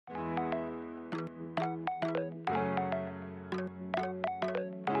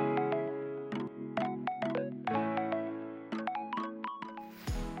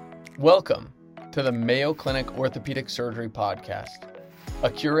Welcome to the Mayo Clinic Orthopedic Surgery Podcast,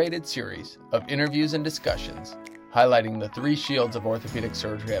 a curated series of interviews and discussions highlighting the three shields of orthopedic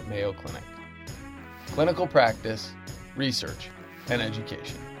surgery at Mayo Clinic: clinical practice, research, and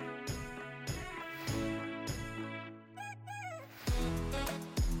education.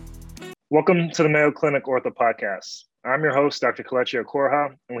 Welcome to the Mayo Clinic Ortho Podcast. I'm your host, Dr. Kelechi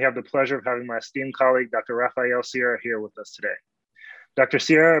Okorha, and we have the pleasure of having my esteemed colleague, Dr. Rafael Sierra, here with us today. Dr.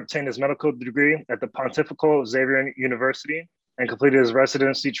 Sierra obtained his medical degree at the Pontifical Xavier University and completed his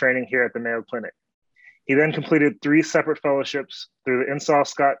residency training here at the Mayo Clinic. He then completed 3 separate fellowships through the Insaul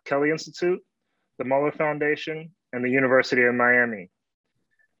Scott Kelly Institute, the Muller Foundation, and the University of Miami.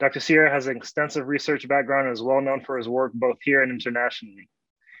 Dr. Sierra has an extensive research background and is well known for his work both here and internationally.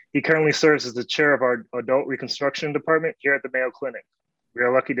 He currently serves as the chair of our adult reconstruction department here at the Mayo Clinic. We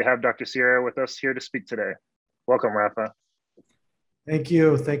are lucky to have Dr. Sierra with us here to speak today. Welcome, Rafa. Thank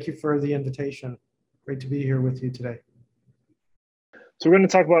you. Thank you for the invitation. Great to be here with you today. So we're going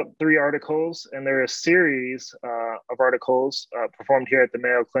to talk about 3 articles, and they're a series of articles performed here at the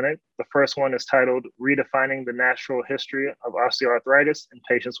Mayo Clinic. The first one is titled Redefining the Natural History of Osteoarthritis in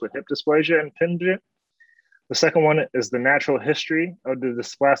Patients with Hip Dysplasia and Impingement. The second one is the natural history of the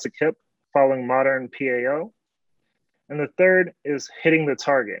dysplastic hip following modern PAO. And the third is hitting the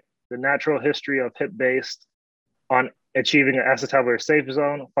target, the natural history of hip based on achieving an acetabular safe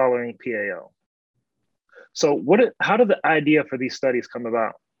zone following PAO. So how did the idea for these studies come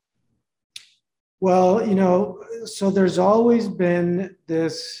about? Well, so there's always been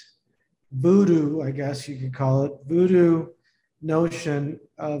this voodoo, I guess you could call it, voodoo notion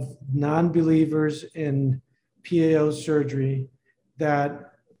of non-believers in PAO surgery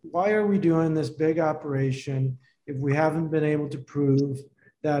that why are we doing this big operation if we haven't been able to prove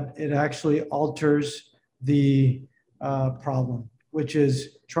that it actually alters the problem, which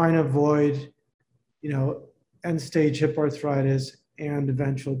is trying to avoid, end-stage hip arthritis and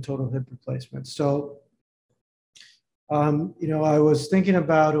eventual total hip replacement. So, I was thinking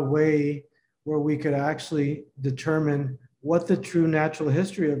about a way where we could actually determine what the true natural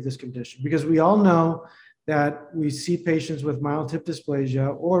history of this condition, because we all know that we see patients with mild hip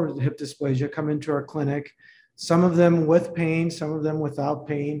dysplasia or hip dysplasia come into our clinic, some of them with pain, some of them without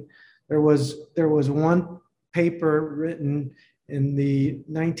pain. There was one paper written in the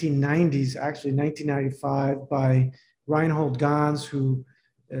 1990s, actually 1995, by Reinhold Gans, who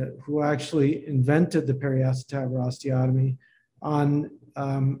actually invented the periacetabular osteotomy on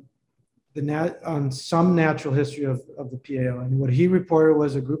some natural history of the PAO. And what he reported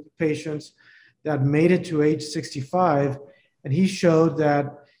was a group of patients that made it to age 65, and he showed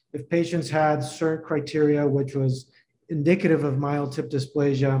that if patients had certain criteria, which was indicative of mild hip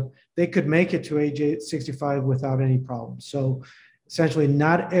dysplasia, they could make it to age 65 without any problem. So essentially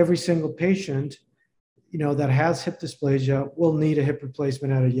not every single patient, that has hip dysplasia will need a hip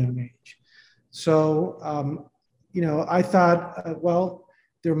replacement at a young age. So, I thought,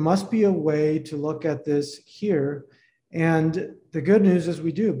 there must be a way to look at this here. And the good news is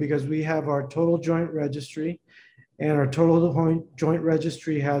we do, because we have our total joint registry, and our total joint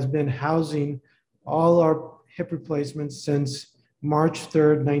registry has been housing all our hip replacements since March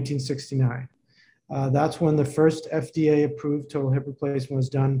 3rd, 1969. That's when the first FDA-approved total hip replacement was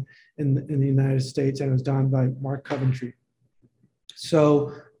done in the United States, and it was done by Mark Coventry.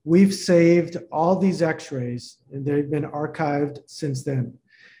 So we've saved all these x-rays, and they've been archived since then.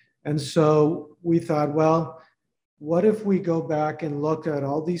 And so we thought, what if we go back and look at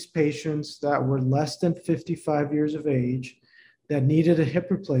all these patients that were less than 55 years of age that needed a hip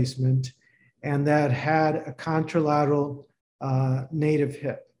replacement and that had a contralateral native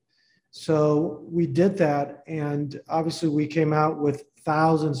hip? So we did that, and obviously we came out with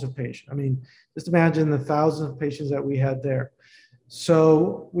thousands of patients. I mean, just imagine the thousands of patients that we had there.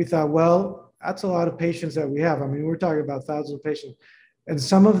 So we thought, that's a lot of patients that we have. I mean, we're talking about thousands of patients. And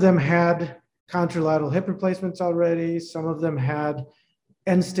some of them had contralateral hip replacements already. Some of them had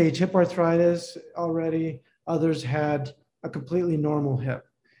end-stage hip arthritis already. Others had a completely normal hip.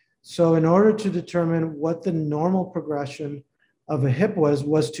 So in order to determine what the normal progression of a hip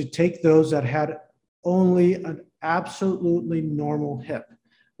was to take those that had only an absolutely normal hip,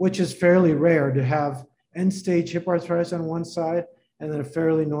 which is fairly rare to have end-stage hip arthritis on one side and then a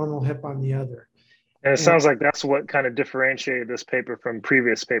fairly normal hip on the other. And it sounds like that's what kind of differentiated this paper from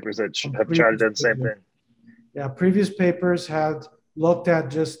previous papers that have tried to do the same thing. Yeah, previous papers had looked at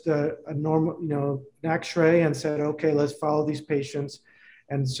just a normal, an X-ray and said, okay, let's follow these patients.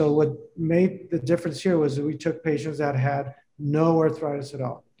 And so what made the difference here was that we took patients that had no arthritis at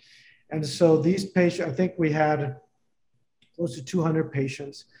all. And so these patients, I think we had close to 200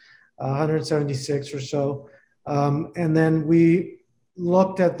 patients. 176 or so. And then we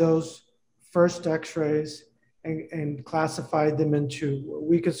looked at those first x-rays and classified them into what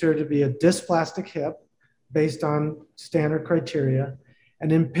we consider to be a dysplastic hip based on standard criteria.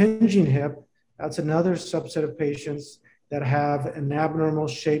 An impinging hip, that's another subset of patients that have an abnormal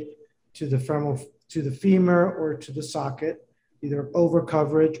shape to the femur or to the socket, either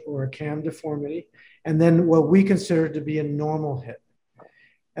overcoverage or a cam deformity. And then what we consider to be a normal hip.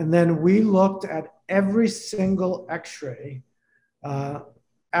 And then we looked at every single x-ray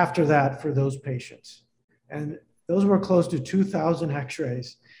after that for those patients. And those were close to 2,000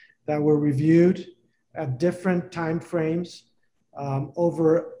 x-rays that were reviewed at different time frames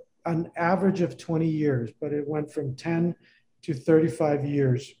over an average of 20 years, but it went from 10 to 35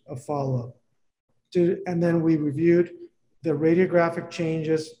 years of follow-up. And then we reviewed the radiographic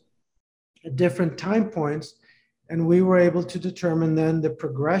changes at different time points, and we were able to determine then the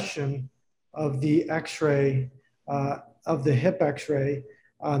progression of the x-ray, of the hip x-ray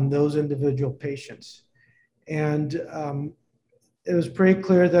on those individual patients. And it was pretty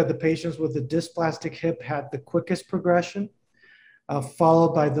clear that the patients with the dysplastic hip had the quickest progression,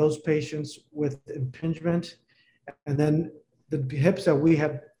 followed by those patients with impingement. And then the hips that we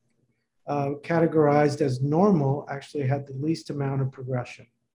had categorized as normal actually had the least amount of progression.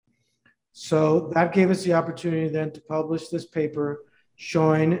 So that gave us the opportunity then to publish this paper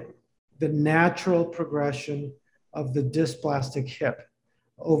showing the natural progression of the dysplastic hip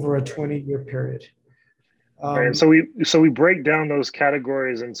over a 20-year period. Right. So we break down those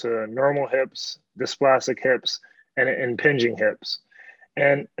categories into normal hips, dysplastic hips, and impinging hips.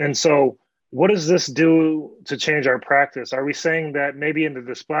 And so what does this do to change our practice? Are we saying that maybe in the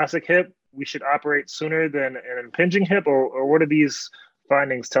dysplastic hip, we should operate sooner than an impinging hip, or what do these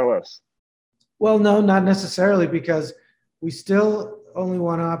findings tell us? Well, no, not necessarily, because we still only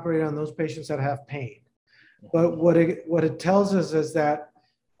want to operate on those patients that have pain. But what it tells us is that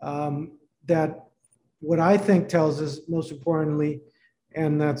what I think tells us most importantly,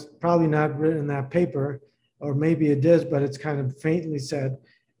 and that's probably not written in that paper, or maybe it is, but it's kind of faintly said,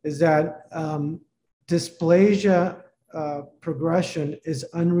 is that dysplasia progression is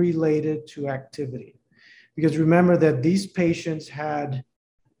unrelated to activity. Because remember that these patients had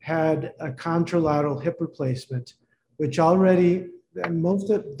a contralateral hip replacement, which already, and most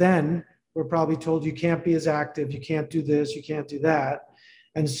of them were probably told you can't be as active, you can't do this, you can't do that.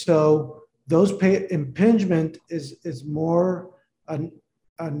 And so those impingement is more a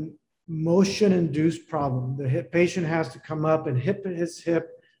motion-induced problem. The patient has to come up and hit his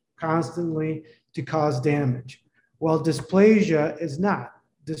hip constantly to cause damage. Well, dysplasia is not.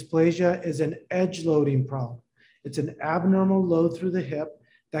 Dysplasia is an edge loading problem. It's an abnormal load through the hip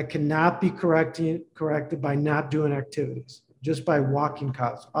that cannot be corrected by not doing activities, just by walking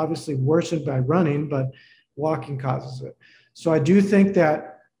causes. Obviously worsened by running, but walking causes it. So I do think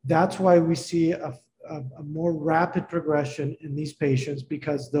that that's why we see a more rapid progression in these patients,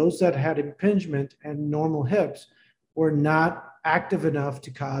 because those that had impingement and normal hips were not active enough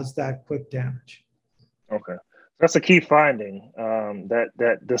to cause that quick damage. Okay. That's a key finding,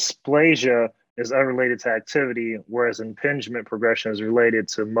 that dysplasia is unrelated to activity, whereas impingement progression is related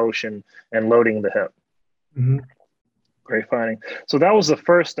to motion and loading the hip. Mm-hmm. Great finding. So that was the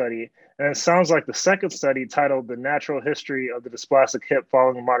first study. And it sounds like the second study, titled The Natural History of the Dysplastic Hip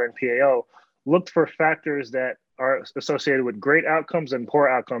Following Modern PAO, looked for factors that are associated with great outcomes and poor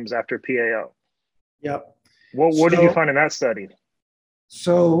outcomes after PAO. Yep. What did you find in that study?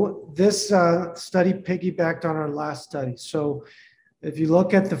 So this study piggybacked on our last study. So if you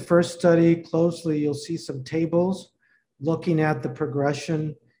look at the first study closely, you'll see some tables looking at the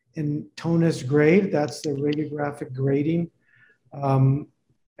progression in tonus grade. That's the radiographic grading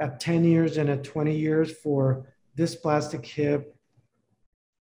at 10 years and at 20 years for dysplastic hip,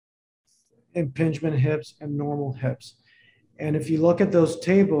 impingement hips, and normal hips. And if you look at those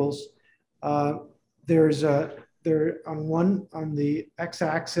tables, on the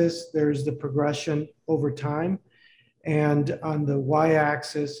x-axis, there's the progression over time. And on the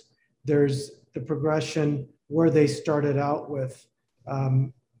y-axis, there's the progression where they started out with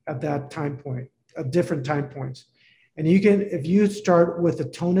at that time point, at different time points. And you can, if you start with a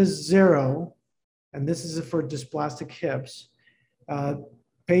tonus 0, and this is for dysplastic hips,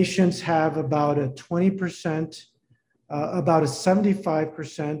 patients have about a 20%, about a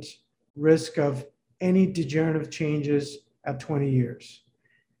 75% risk of any degenerative changes at 20 years.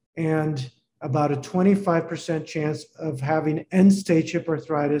 And about a 25% chance of having end-stage hip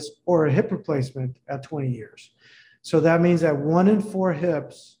arthritis or a hip replacement at 20 years. So that means that 1 in 4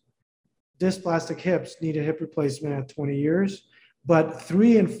 hips, dysplastic hips, need a hip replacement at 20 years, but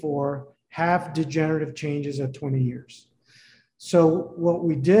 3 and 4 have degenerative changes at 20 years. So what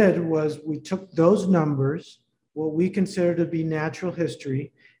we did was we took those numbers, what we consider to be natural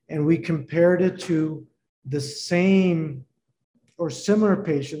history, and we compared it to the same or similar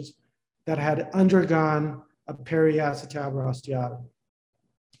patients that had undergone a periacetabular osteotomy.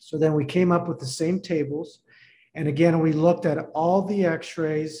 So then we came up with the same tables. And again, we looked at all the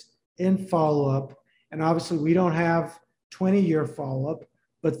x-rays in follow-up. And obviously we don't have 20-year follow-up,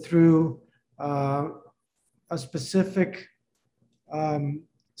 but through a specific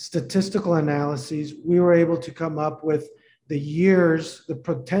statistical analyses, we were able to come up with the years, the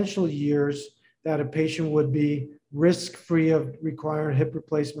potential years that a patient would be risk-free of requiring hip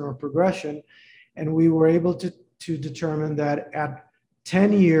replacement or progression. And we were able to determine that at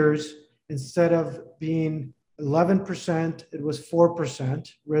 10 years, instead of being 11%, it was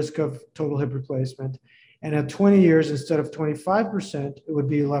 4% risk of total hip replacement. And at 20 years, instead of 25%, it would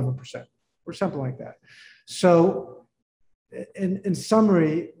be 11% or something like that. So in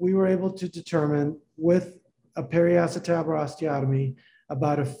summary, we were able to determine with a periacetabular osteotomy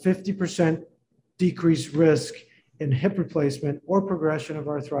about a 50% decreased risk in hip replacement or progression of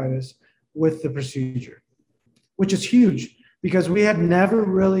arthritis with the procedure, which is huge because we had never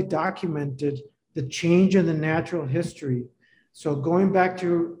really documented the change in the natural history. So going back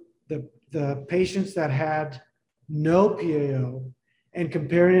to the patients that had no PAO and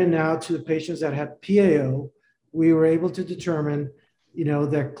comparing it now to the patients that had PAO, we were able to determine,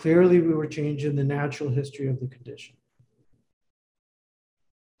 that clearly we were changing the natural history of the condition.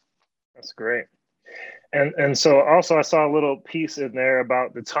 That's great. And so also I saw a little piece in there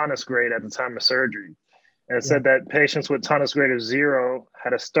about the tonus grade at the time of surgery. And it said that patients with tonus grade of 0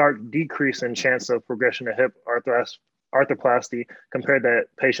 had a stark decrease in chance of progression to hip arthroplasty compared to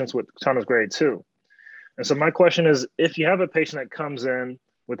patients with tonus grade 2. And so my question is, if you have a patient that comes in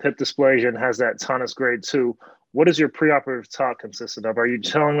with hip dysplasia and has that tonus grade 2, what is your preoperative talk consistent of? Are you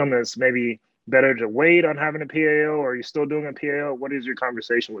telling them it's maybe better to wait on having a PAO, or are you still doing a PAO? What is your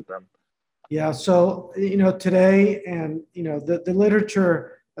conversation with them? Yeah, so, today, and, the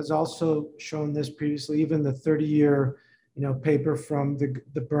literature has also shown this previously, even the 30-year, paper from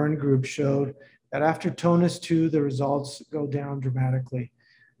the Burn group showed that after tonus 2, the results go down dramatically,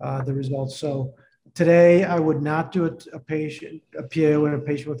 So today, I would not do a PAO in a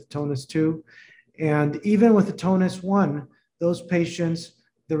patient with a tonus 2. And even with the tonus 1, those patients,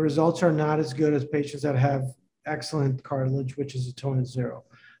 the results are not as good as patients that have excellent cartilage, which is a tonus 0.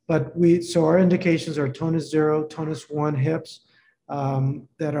 But so our indications are tonus 0, tonus 1 hips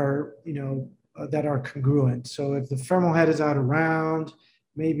that are, that are congruent. So if the femoral head is out of round,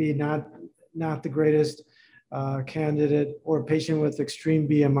 maybe not the greatest candidate, or a patient with extreme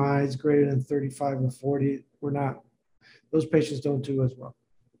BMIs greater than 35 or 40, those patients don't do as well.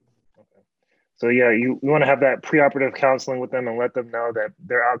 Okay. So yeah, you want to have that preoperative counseling with them and let them know that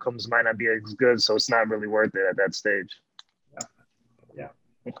their outcomes might not be as good, so it's not really worth it at that stage. Yeah.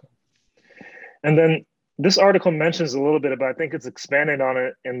 Okay. And then this article mentions a little bit about, I think it's expanded on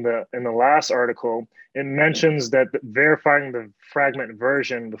it in the last article. It mentions that verifying the fragment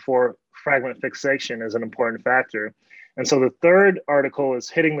version before fragment fixation is an important factor. And so the third article is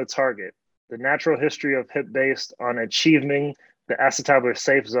hitting the target, the natural history of hip based on achieving the acetabular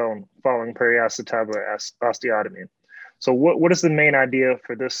safe zone following periacetabular osteotomy. So what is the main idea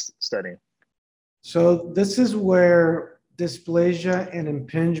for this study? So this is where dysplasia and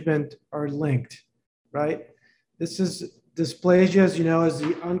impingement are linked, right? This is dysplasia, as you know, is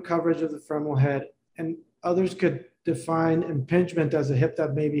the uncoverage of the femoral head, and others could define impingement as a hip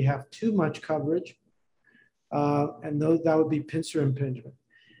that maybe have too much coverage, and that would be pincer impingement.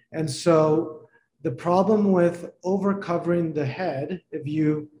 And so the problem with overcovering the head, if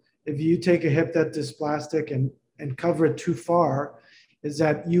you take a hip that's dysplastic and cover it too far, is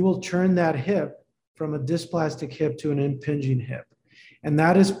that you will turn that hip from a dysplastic hip to an impinging hip. And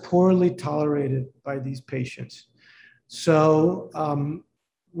that is poorly tolerated by these patients. So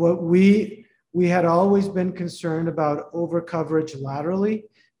what we had always been concerned about overcoverage laterally,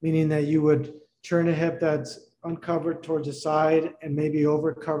 meaning that you would turn a hip that's uncovered towards the side and maybe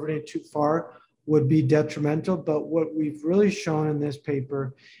overcovering it too far would be detrimental. But what we've really shown in this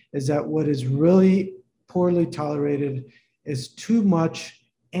paper is that what is really poorly tolerated is too much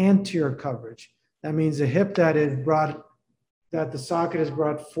anterior coverage. That means a hip that the socket is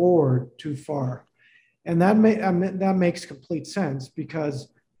brought forward too far. And that makes complete sense, because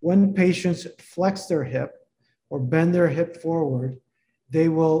when patients flex their hip or bend their hip forward, they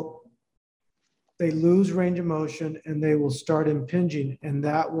lose range of motion and they will start impinging, and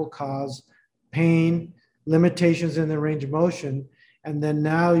that will cause pain, limitations in the range of motion, and then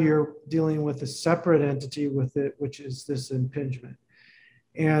now you're dealing with a separate entity with it, which is this impingement.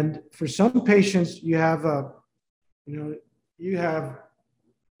 And for some patients, you have an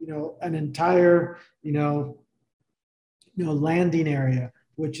entire, landing area,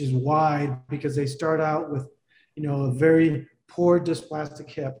 which is wide because they start out with, a very poor dysplastic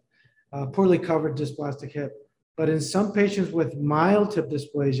hip, poorly covered dysplastic hip. But in some patients with mild hip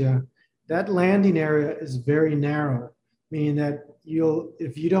dysplasia, that landing area is very narrow, meaning that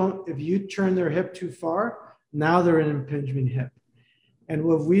if you turn their hip too far, now they're an impingement hip. And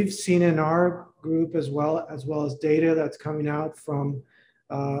what we've seen in our group, as well as data that's coming out from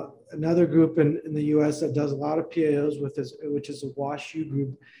another group in the US that does a lot of PAOs which is a WashU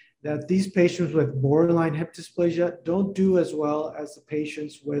group, that these patients with borderline hip dysplasia don't do as well as the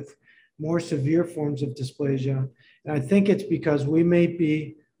patients with more severe forms of dysplasia. And I think it's because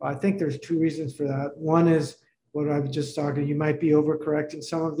I think there's two reasons for that. One is what I was just talking, you might be overcorrecting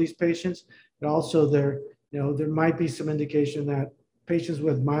some of these patients, but also there might be some indication that patients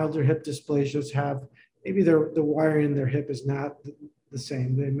with milder hip dysplasias have, maybe the wiring in their hip is not the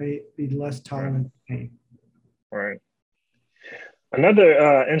same. They may be less tolerant to pain. Right.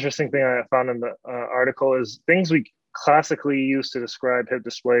 Another interesting thing I found in the article is things we classically use to describe hip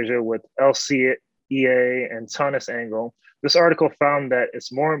dysplasia with LCEA and Tonus angle. This article found that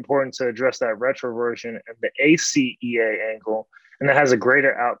it's more important to address that retroversion and the ACEA angle, and that has a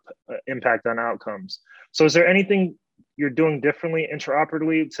greater impact on outcomes. So is there anything you're doing differently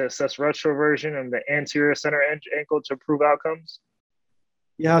intraoperatively to assess retroversion and the anterior center angle to improve outcomes?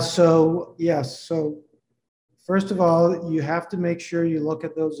 Yeah, so yes. So first of all, you have to make sure you look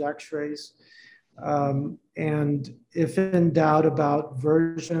at those x-rays. And if in doubt about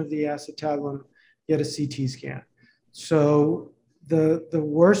version of the acetabulum, get a CT scan. So the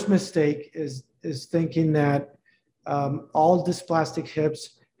worst mistake is thinking that all dysplastic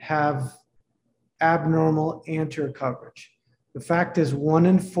hips have abnormal anterior coverage. The fact is 1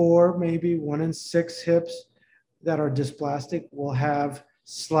 in 4, maybe 1 in 6 hips that are dysplastic will have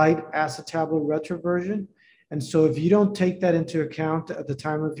slight acetabular retroversion. And so if you don't take that into account at the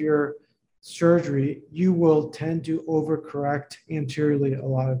time of your surgery, you will tend to overcorrect anteriorly a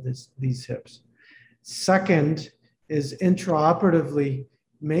lot of these hips. Second is intraoperatively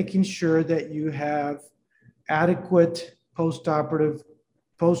making sure that you have adequate postoperative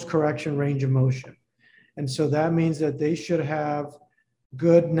post-correction range of motion. And so that means that they should have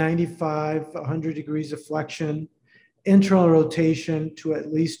good 95, 100 degrees of flexion, internal rotation to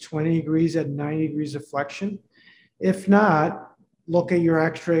at least 20 degrees at 90 degrees of flexion. If not, look at your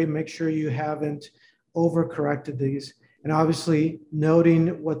x-ray, make sure you haven't overcorrected these. And obviously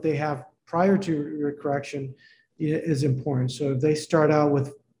noting what they have prior to your correction is important. So if they start out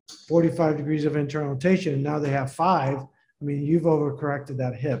with 45 degrees of internal rotation and now they have 5, you've overcorrected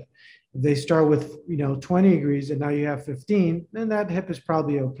that hip. If they start with 20 degrees and now you have 15, then that hip is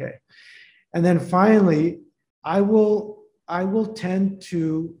probably okay. And then finally, I will tend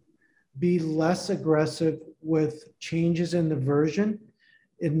to be less aggressive with changes in the version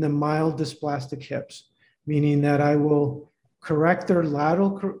in the mild dysplastic hips, meaning that I will correct their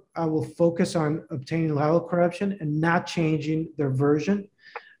lateral, I will focus on obtaining lateral correction and not changing their version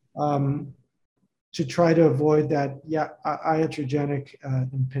to try to avoid that iatrogenic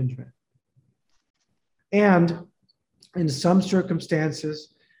impingement. And in some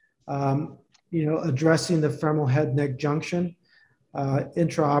circumstances, addressing the femoral head-neck junction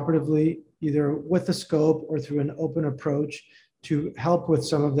intraoperatively, either with a scope or through an open approach to help with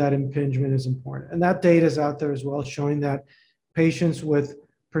some of that impingement is important. And that data is out there as well, showing that patients with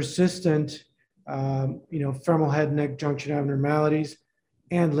persistent, femoral head-neck junction abnormalities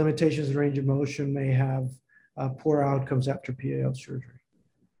and limitations in range of motion may have poor outcomes after PAO surgery.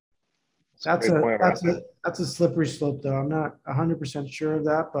 That's a slippery slope, though. I'm not 100% sure of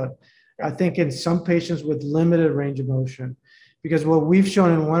that, but I think in some patients with limited range of motion, because what we've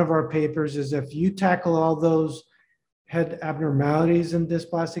shown in one of our papers is if you tackle all those head abnormalities in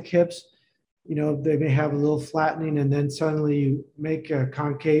dysplastic hips, they may have a little flattening and then suddenly you make a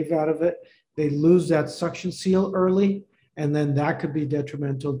concave out of it. They lose that suction seal early, and then that could be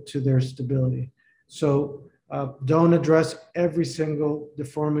detrimental to their stability. So don't address every single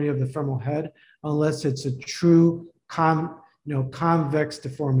deformity of the femoral head unless it's a true convex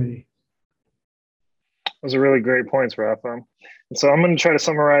deformity. Those are really great points, Rafa. And so I'm going to try to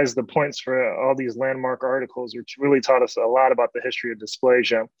summarize the points for all these landmark articles, which really taught us a lot about the history of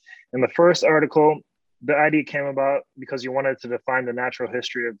dysplasia. In the first article, the idea came about because you wanted to define the natural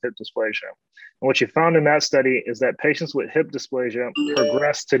history of hip dysplasia. And what you found in that study is that patients with hip dysplasia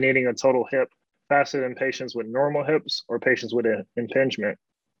progress to needing a total hip faster than patients with normal hips or patients with an impingement.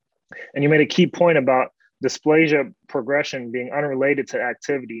 And you made a key point about dysplasia progression being unrelated to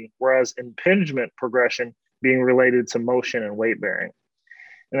activity, whereas impingement progression being related to motion and weight bearing.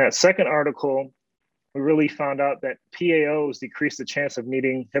 In that second article, we really found out that PAOs decrease the chance of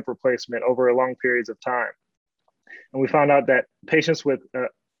needing hip replacement over long periods of time. And we found out that patients with,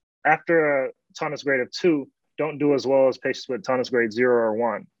 after a tonus grade of 2, don't do as well as patients with tonus grade 0 or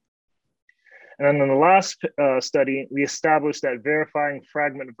 1. And then in the last study, we established that verifying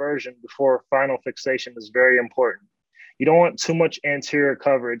fragment version before final fixation is very important. You don't want too much anterior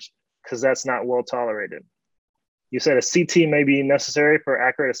coverage because that's not well tolerated. You said a CT may be necessary for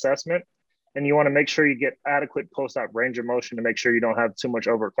accurate assessment, and you want to make sure you get adequate post-op range of motion to make sure you don't have too much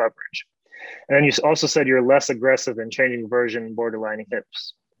over coverage. And then you also said you're less aggressive in changing version and borderlining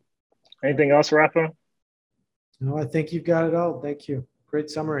hips. Anything else, Rafa? No, I think you've got it all. Thank you. Great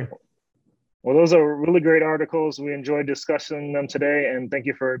summary. Well, those are really great articles. We enjoyed discussing them today, and thank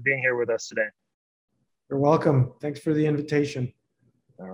you for being here with us today. You're welcome. Thanks for the invitation.